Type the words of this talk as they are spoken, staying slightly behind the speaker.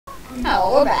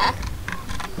Oh, we're back.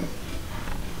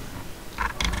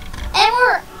 And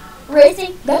we're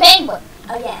racing the penguin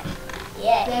again.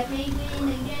 Yeah. The penguin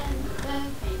again. The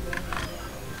penguin again.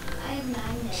 I have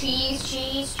 9 days.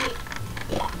 Cheese.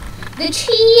 Yeah. The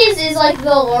cheese is like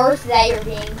the alert that you're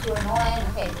being too annoying.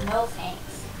 Okay, no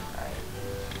thanks. Alright.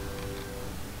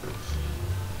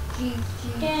 Cheese.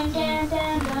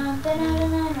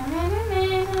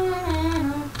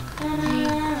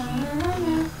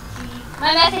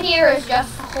 My method here is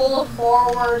just hold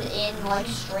forward in like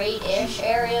straight-ish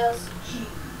areas.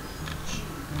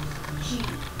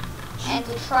 And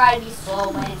to try to be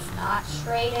slow when it's not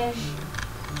straight-ish.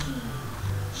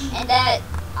 And that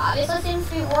obviously seems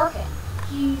to be working.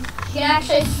 You can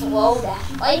actually slow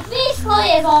down. Like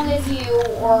basically as long as you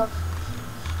work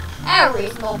at a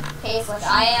reasonable pace like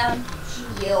I am,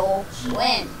 you'll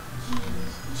win.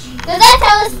 Because that's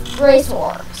how this race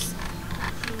works.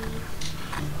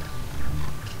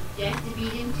 You have to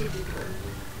beat him to the door.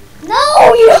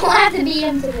 No, you don't have to beat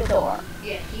him to the door.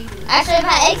 Yeah, he did. Actually, if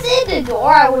I exited the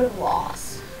door, I would have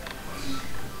lost.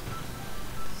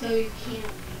 So you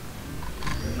can't.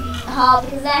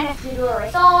 Because then I have to do a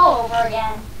race all over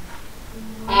again.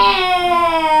 So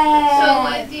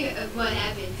what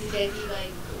happens?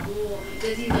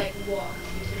 Does he walk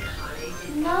to the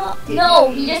cottage?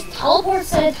 No, he just teleports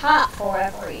to the top for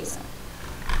whatever reason.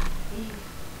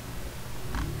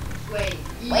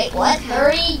 Wait, what?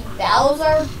 30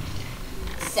 Bowser?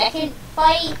 Second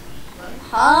fight? What?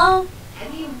 Huh?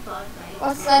 Have you fought by?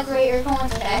 What's that rate you're going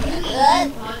to Have you that?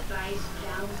 fought by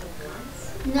Bowser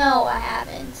once? No, I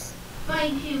haven't.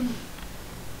 Fight him.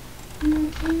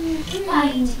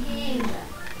 Fight him.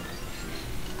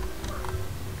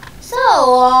 So,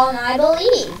 I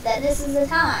believe that this is the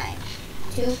time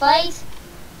to fight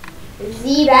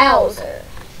Z Bowser.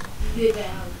 The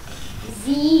Bowser.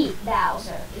 Z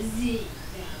Bowser. Z.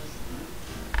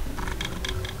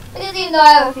 Because even though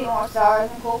I have a few more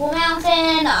stars in Cocoa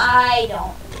Mountain, I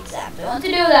don't exactly want to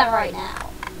do them right now.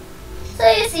 So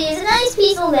you see, it's a nice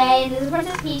peaceful day, and there's a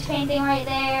Princess Peach painting right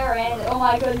there, and oh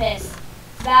my goodness,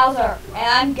 it's Bowser, and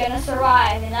I'm gonna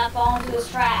survive and not fall into this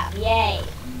trap, yay.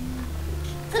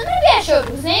 So maybe I should,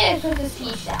 because maybe I put this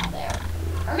Peach down there.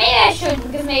 Or maybe I shouldn't,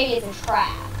 because maybe it's a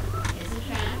trap. It's a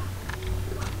trap.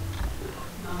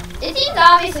 It seems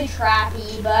obviously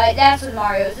trappy, but that's what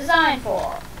Mario's designed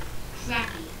for.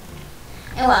 Trappy.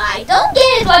 And what I don't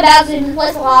get is why Bowser didn't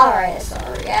place a lottery at the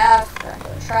start. Yeah, turn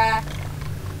to a trap.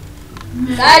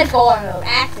 Side scroller mode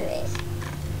activate.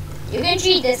 You can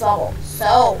cheat this level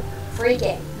so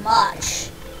freaking much.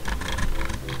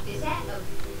 Is that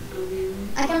a balloon?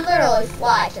 I can literally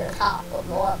fly to the top of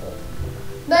the level.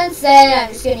 But instead, I'm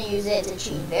just going to use it to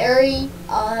cheat very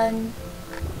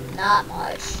not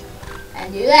much.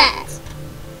 And do that.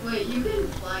 Wait, you can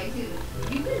fly when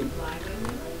you're like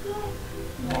that?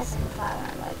 Yes, I can fly when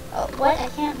I'm like, oh, what? I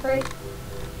can't break.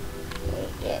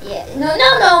 Yeah. No. You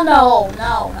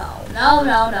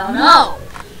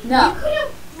could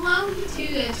have flown to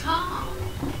the top.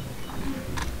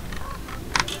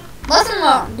 Lesson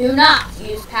learned, do not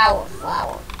use power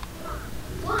flower.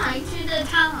 Fly to the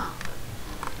top.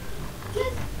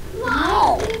 Just fly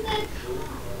No. to the top.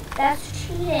 That's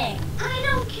cheating. I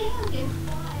don't care if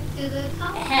fly to the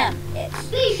top. Ahem, it's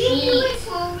They did do it cheat.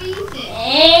 for a reason. The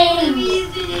And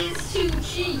reason is to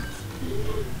cheat.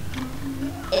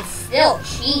 it's still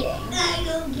cheating. I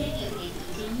don't care if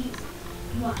you use it.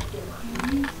 Why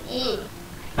don't you use it? Ew.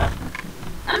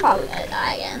 I'm probably gonna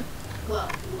die again. Well.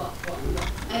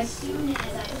 As soon as I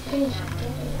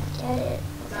Get it.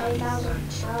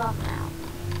 30,000. Shut up now.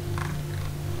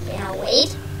 Okay, now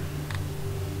wait.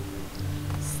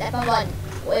 Step on button.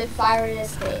 With fire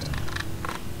dissipate.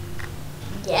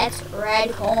 Get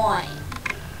red coin.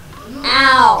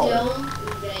 Ow. Don't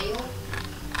veil.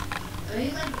 Are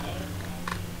you like veil?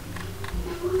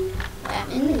 Wait, I'm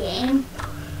in the game.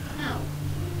 No.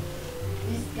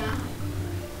 This guy.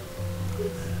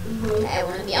 Okay, I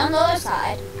want to be on the other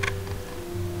side.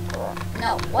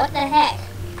 No, what the heck?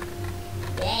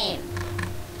 Game.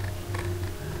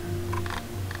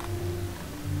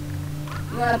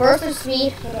 You want a burst of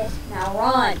speed? Hit it. Now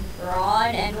run.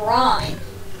 Run and run.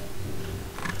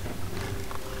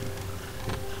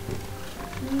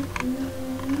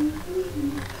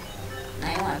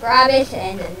 Now you want to grab it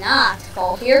and not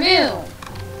fall to your doom.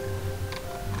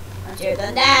 Once you've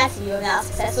done that, you have now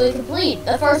successfully completed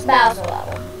the first Bowser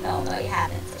level. No, you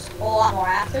haven't. There's a whole lot more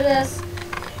after this.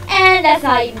 And that's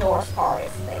not even the worst part,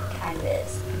 it kind of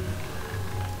is.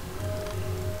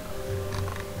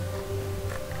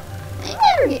 Did I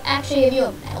ever actually give you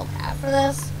a medal pad for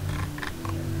this?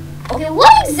 Okay,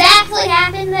 what exactly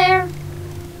happened there?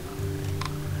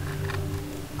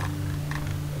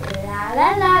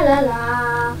 la la la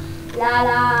la. La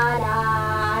la la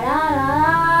la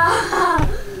la.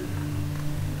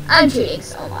 I'm cheating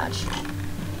so much.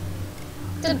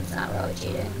 It's not really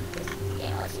cheating. The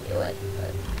game lets you do it,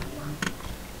 but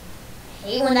I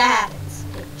hate when that happens.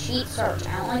 Cheat search.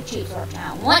 I don't like cheat search. I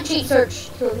don't want cheat search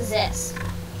to exist.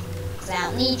 Because I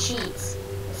don't need cheats.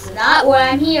 This is not what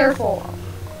I'm here for.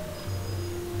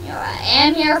 You know what I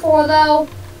am here for, though?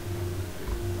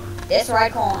 This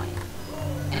red coin.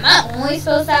 Am I only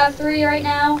supposed to have 3 right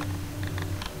now?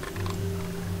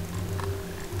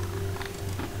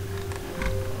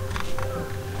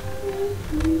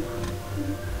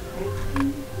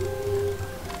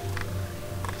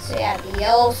 So yeah, the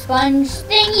yellow sponge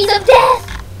thingies of death!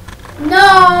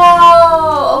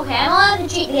 No! Okay, I'm allowed to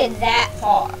cheat to get that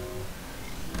far.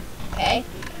 Okay?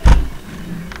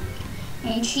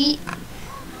 And cheat.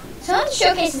 So what I want to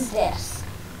showcase is this.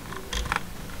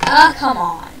 Come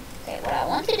on. Okay, what I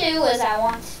want to do is I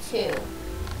want to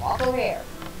walk over here.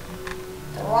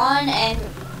 To run and...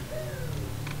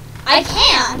 I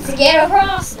can't to get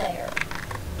across there.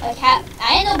 Like, I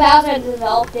didn't know Bowser had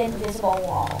developed an invisible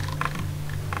wall.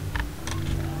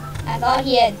 I thought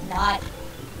he had not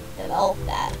developed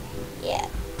that yet.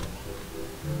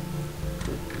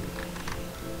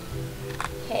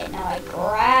 Okay, now I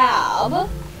grab.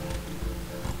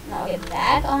 Now I get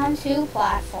back onto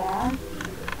platform.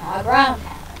 Now I ground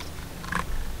pound.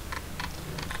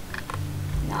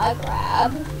 Now I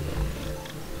grab.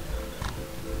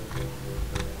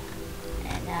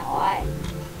 And now I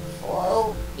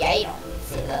float. Yeah, you don't need to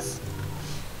see this.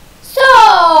 So,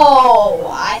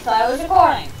 I thought I was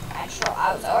recording.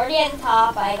 I was already at the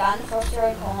top. I got the first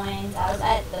 3 coins. I was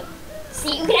at the...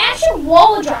 See, you can actually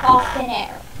wall jump off thin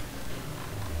air.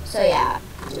 So yeah,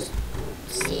 just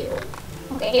see.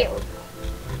 Okay, here we go.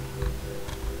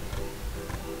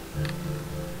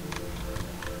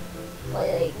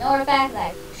 Completely ignore the fact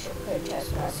that I could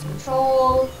just press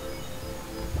control.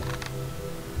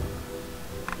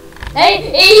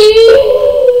 Hey!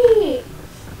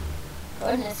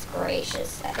 Goodness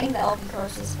gracious. I think the open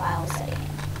course is finally setting in.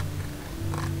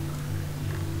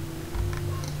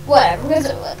 Whatever, because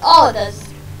all it does is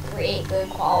create good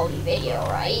quality video,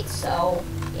 right? So,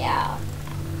 yeah.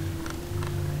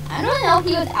 I don't know what an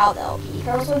LP without the LP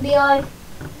curse would be like.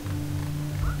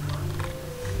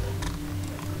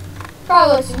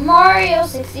 Probably looks like Mario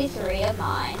 63 of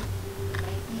mine.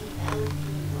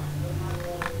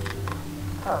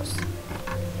 Curse.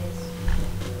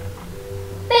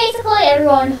 Basically,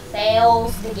 everyone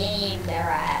fails the game they're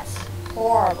at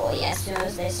horribly as soon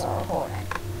as they start recording.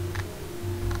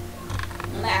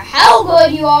 No matter how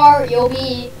good you are, you'll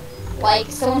be like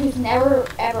someone who's never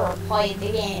ever played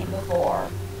the game before.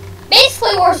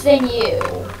 Basically worse than you.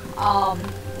 No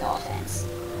offense.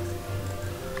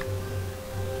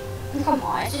 Come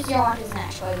on, it's just you aren't as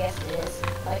naturally gifted as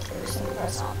like every single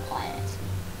person on the planet.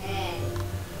 Hey.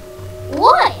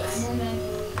 What?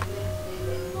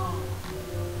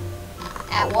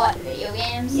 At what? Video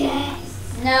games?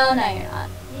 Yes. No, you're not.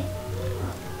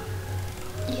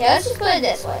 Okay, let's just put it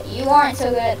this way. You aren't so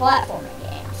good at platforming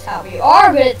games. However, you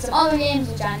are good at some other games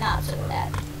which I'm not so good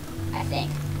at. I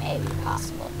think. Maybe.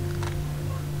 Possibly.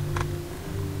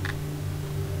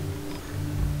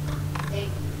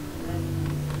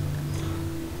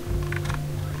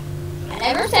 I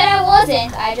never said I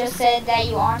wasn't. I just said that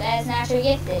you aren't as naturally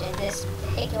gifted in this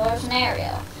particular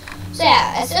scenario. So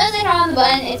yeah, as soon as they turn on the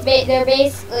button, they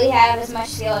basically have as much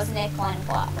skill as Nick playing a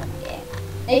platforming game.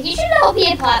 Like, you should know be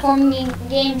a platforming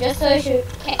game just so you should...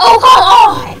 Oh, come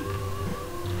on!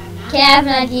 Can have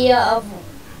an idea of...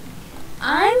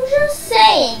 I'm just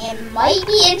saying, it might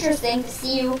be interesting to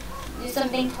see you do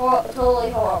something totally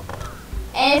horrible.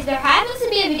 And if there happens to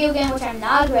be a video game which I'm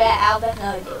not good at, I'll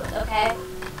definitely do it, okay?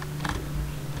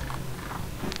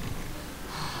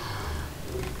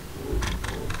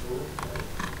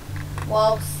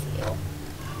 Well, see you.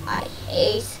 I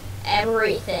hate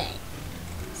everything.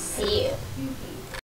 See you.